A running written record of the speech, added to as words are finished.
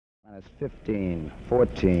It's 15,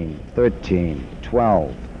 14, 13,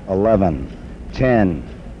 12, 11, 10,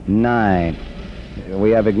 9.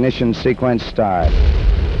 We have ignition sequence start.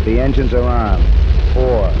 The engines are on.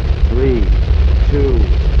 4, 3, 2,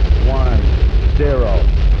 1, 0.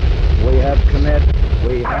 We have commit.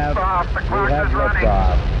 We have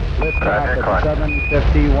liftoff. Liftoff at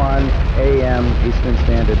 7:51 a.m. Eastern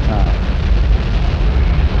Standard Time.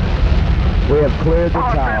 We have cleared the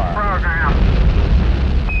tower.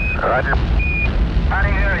 Roger.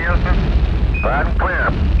 Honey here, Houston. Loud and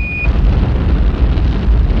clear.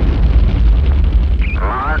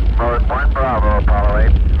 Mark, mode 1 Bravo, Apollo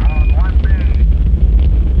 8. Mode 1B.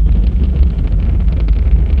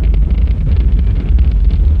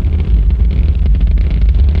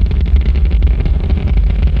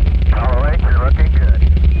 Apollo 8, you're looking good.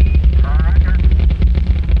 Roger.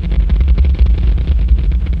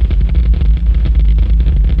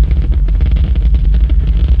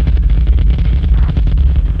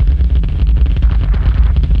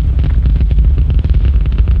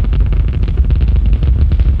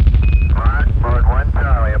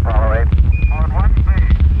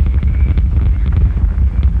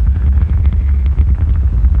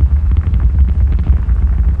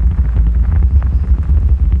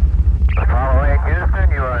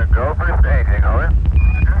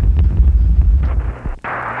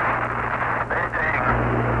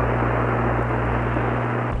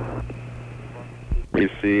 We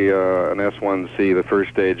see an S1C, the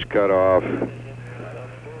first stage cut off.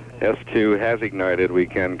 S2 has ignited, we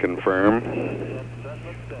can confirm.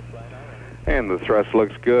 And the thrust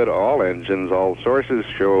looks good. All engines, all sources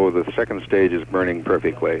show the second stage is burning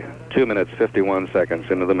perfectly. 2 minutes, 51 seconds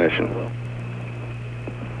into the mission.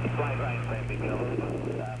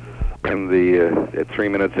 And at 3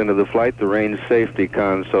 minutes into the flight, the range safety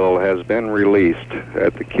console has been released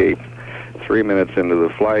at the Cape. 3 minutes into the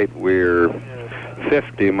flight, we're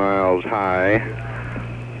 50 miles high,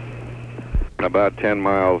 about 10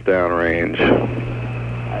 miles downrange.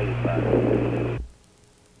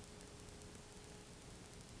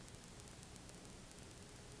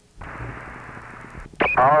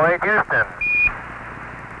 Apollo 8, Houston.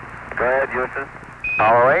 Go ahead, Houston.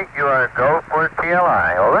 Apollo 8, you are go for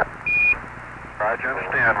TLI, over. Roger,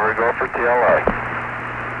 understand, we're go for TLI.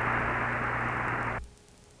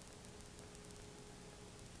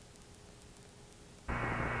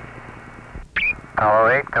 Apollo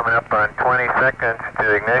 8 coming up on 20 seconds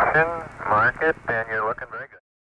to ignition. Mark it, and you're looking